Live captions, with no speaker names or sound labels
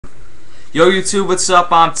Yo YouTube, what's up?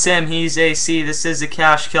 I'm Tim, he's AC. This is the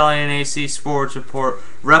Cash Kelly and AC Sports Report.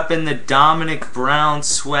 Repping the Dominic Brown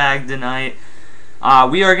swag tonight.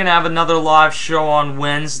 We are going to have another live show on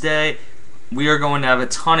Wednesday. We are going to have a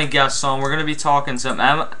ton of guests on. We're going to be talking some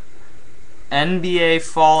NBA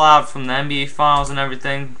fallout from the NBA Finals and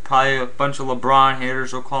everything. Probably a bunch of LeBron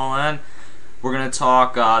haters will call in. We're going to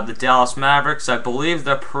talk the Dallas Mavericks. I believe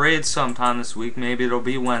the parade sometime this week. Maybe it'll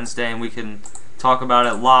be Wednesday and we can talk about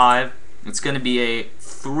it live. It's going to be a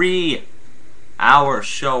 3-hour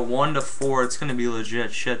show, 1 to 4. It's going to be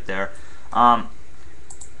legit shit there.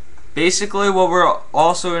 Basically, what we're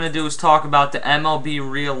also going to do is talk about the MLB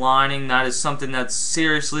realigning. That is something that's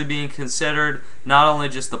seriously being considered. Not only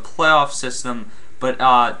just the playoff system, but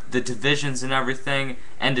the divisions and everything.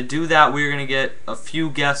 And to do that, we're going to get a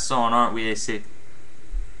few guests on, aren't we, AC?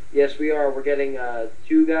 Yes, we are. We're getting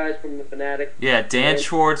 2 guys from the Fanatic. Yeah, Dan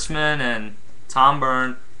Schwartzman and Tom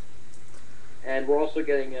Bryne. And we're also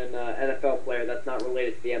getting an NFL player that's not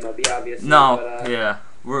related to the MLB, obviously. No, but, yeah.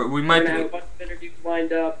 We We're might going to have a bunch of interviews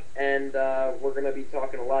lined up, and we're going to be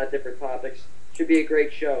talking a lot of different topics. Should be a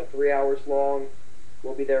great show. 3 hours long.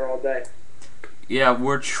 We'll be there all day. Yeah,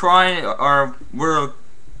 we're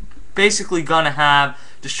basically going to have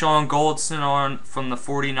Dashon Goldston on from the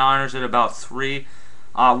 49ers at about 3.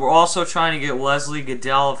 We're also trying to get Leslie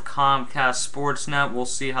Goodell of Comcast Sportsnet. We'll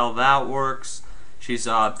see how that works. She's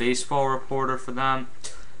a baseball reporter for them.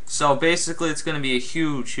 So basically, it's going to be a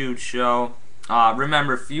huge, huge show.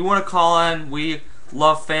 Remember, if you want to call in, we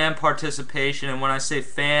love fan participation. And when I say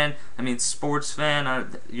fan, I mean sports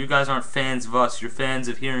fan. You guys aren't fans of us. You're fans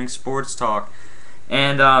of hearing sports talk.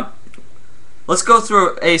 And let's go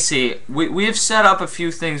through AC. We have set up a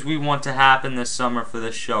few things we want to happen this summer for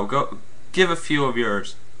this show. Go give a few of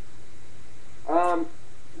yours.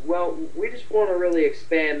 Well, we just want to really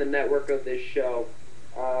expand the network of this show.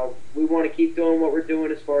 We want to keep doing what we're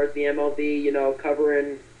doing as far as the MLB,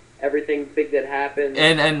 covering everything big that happens.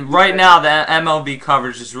 And right now, the MLB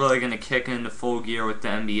coverage is really going to kick into full gear with the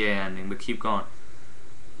NBA ending, but keep going.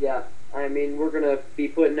 Yeah, I mean, we're going to be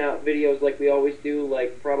putting out videos like we always do,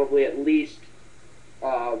 like probably at least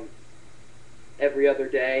every other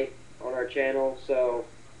day on our channel, so...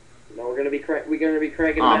 we're gonna be cranking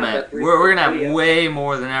them out. Man, we're gonna have way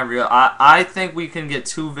more than every. I think we can get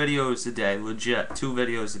 2 videos a day, legit 2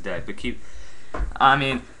 videos a day. But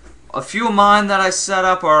a few of mine that I set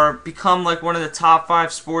up are become like one of the top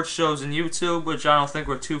 5 sports shows in YouTube, which I don't think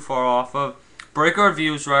we're too far off of. Break our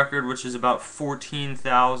views record, which is about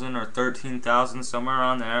 14,000 or 13,000, somewhere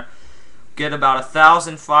around there. Get about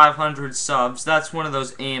 1,500 subs. That's one of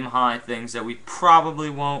those aim high things that we probably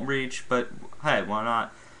won't reach, but hey, why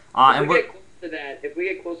not? If we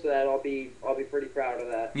get close to that, I'll be pretty proud of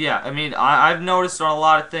that. Yeah, I mean, I've noticed on a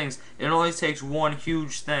lot of things, it only takes one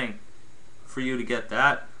huge thing for you to get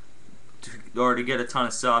that, or to get a ton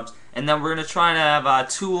of subs. And then we're going to try and have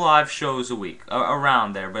 2 live shows a week,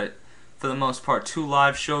 around there. But for the most part, 2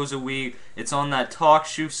 live shows a week. It's on that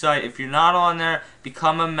TalkShoe site. If you're not on there,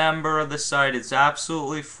 become a member of the site. It's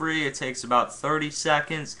absolutely free. It takes about 30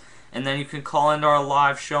 seconds. And then you can call into our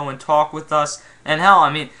live show and talk with us. And hell, I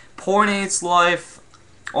mean, Point 8's Life,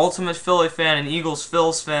 Ultimate Philly fan, and Eagles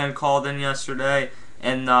Phils fan called in yesterday,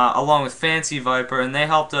 and along with Fancy Viper, and they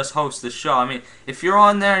helped us host the show. I mean, if you're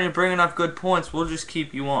on there and you're bringing up good points, we'll just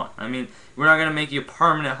keep you on. I mean, we're not going to make you a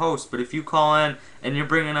permanent host, but if you call in and you're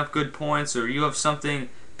bringing up good points, or you have something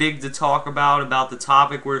big to talk about the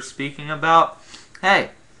topic we're speaking about,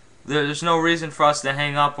 hey, there's no reason for us to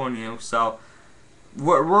hang up on you. So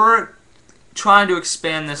we're trying to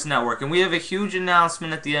expand this network, and we have a huge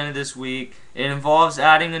announcement at the end of this week. It involves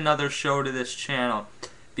adding another show to this channel,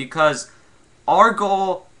 because our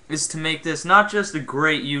goal is to make this not just a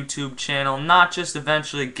great YouTube channel, not just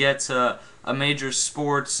eventually get to a major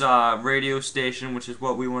sports radio station, which is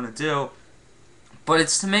what we want to do, but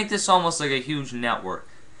it's to make this almost like a huge network.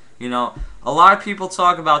 A lot of people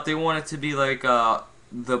talk about they want it to be like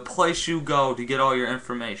the place you go to get all your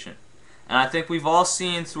information. And I think we've all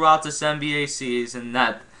seen throughout this NBA season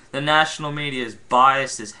that the national media is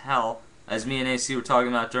biased as hell, as me and AC were talking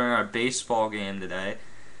about during our baseball game today.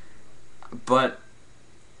 But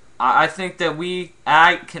I think that we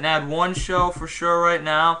can add 1 show for sure right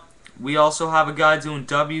now. We also have a guy doing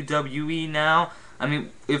WWE now. I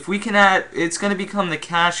mean, if we can add, it's going to become the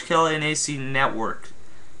Cash Kelly and AC network,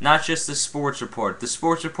 not just the Sports Report. The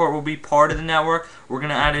Sports Report will be part of the network. We're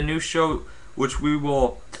going to add a new show, which we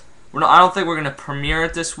will... I don't think we're going to premiere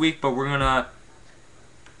it this week, but we're going to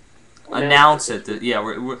announce it.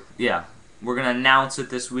 We're going to announce it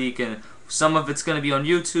this week, and some of it's going to be on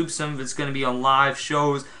YouTube, some of it's going to be on live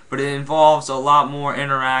shows, but it involves a lot more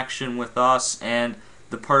interaction with us and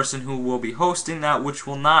the person who will be hosting that, which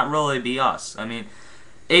will not really be us. I mean,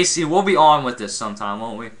 AC, we'll be on with this sometime,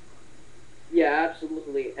 won't we? Yeah,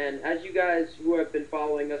 absolutely. And as you guys who have been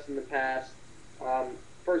following us in the past,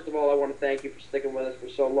 first of all, I want to thank you for sticking with us for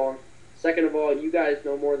so long. Second of all, you guys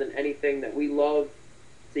know more than anything that we love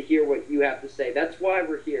to hear what you have to say. That's why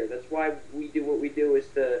we're here. That's why we do what we do, is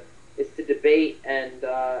to debate and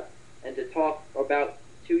to talk about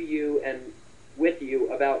to you and with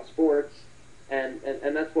you about sports, and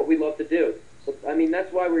that's what we love to do. So I mean,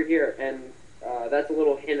 that's why we're here, and that's a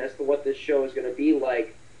little hint as to what this show is going to be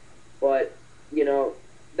like. But you know,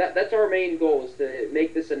 that's our main goal, is to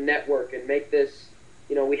make this a network and make this,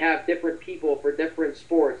 you know, we have different people for different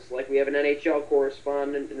sports. Like we have an NHL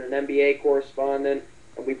correspondent and an NBA correspondent,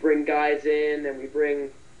 and we bring guys in and we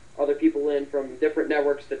bring other people in from different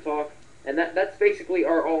networks to talk. And that's basically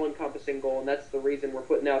our all-encompassing goal, and that's the reason we're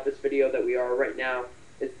putting out this video that we are right now,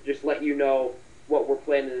 is to just let you know what we're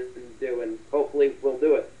planning to do, and hopefully we'll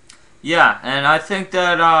do it. Yeah, and I think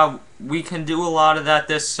that we can do a lot of that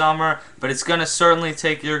this summer, but it's going to certainly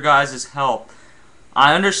take your guys' help.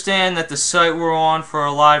 I understand that the site we're on for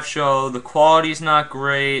our live show, the quality's not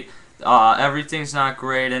great, everything's not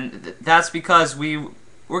great, and that's because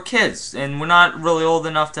we're kids, and we're not really old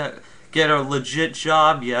enough to get a legit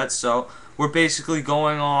job yet, so we're basically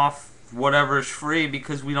going off whatever's free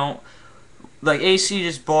because we don't... Like, AC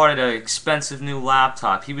just bought an expensive new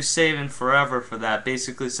laptop. He was saving forever for that,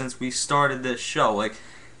 basically, since we started this show. Like,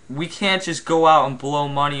 we can't just go out and blow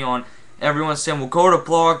money on everyone saying, well, go to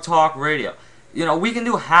Blog Talk Radio. You know, we can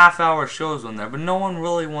do half-hour shows on there, but no one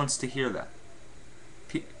really wants to hear that.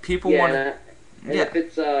 People want to... Yeah, if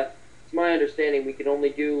it's my understanding, we can only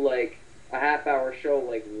do, like, a half-hour show,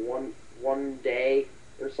 like, one day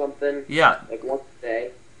or something. Yeah. Like, once a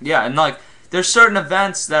day. Yeah, and, like... There's certain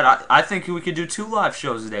events that I think we could do 2 live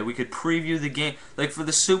shows a day. We could preview the game. Like for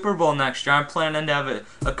the Super Bowl next year, I'm planning to have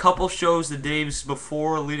a couple shows the days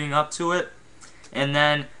before leading up to it. And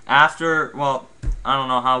then after, well, I don't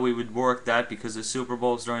know how we would work that because the Super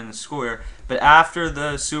Bowl's during the school year. But after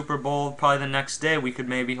the Super Bowl, probably the next day, we could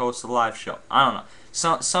maybe host a live show. I don't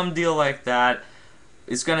know. Some deal like that.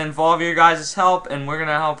 It's going to involve your guys' help, and we're going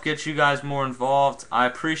to help get you guys more involved. I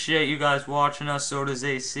appreciate you guys watching us. So does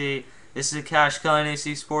AC. This is a Cash Kelly and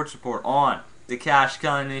AC Sports Report on the Cash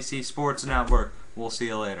Kelly and AC Sports Network. We'll see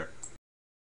you later.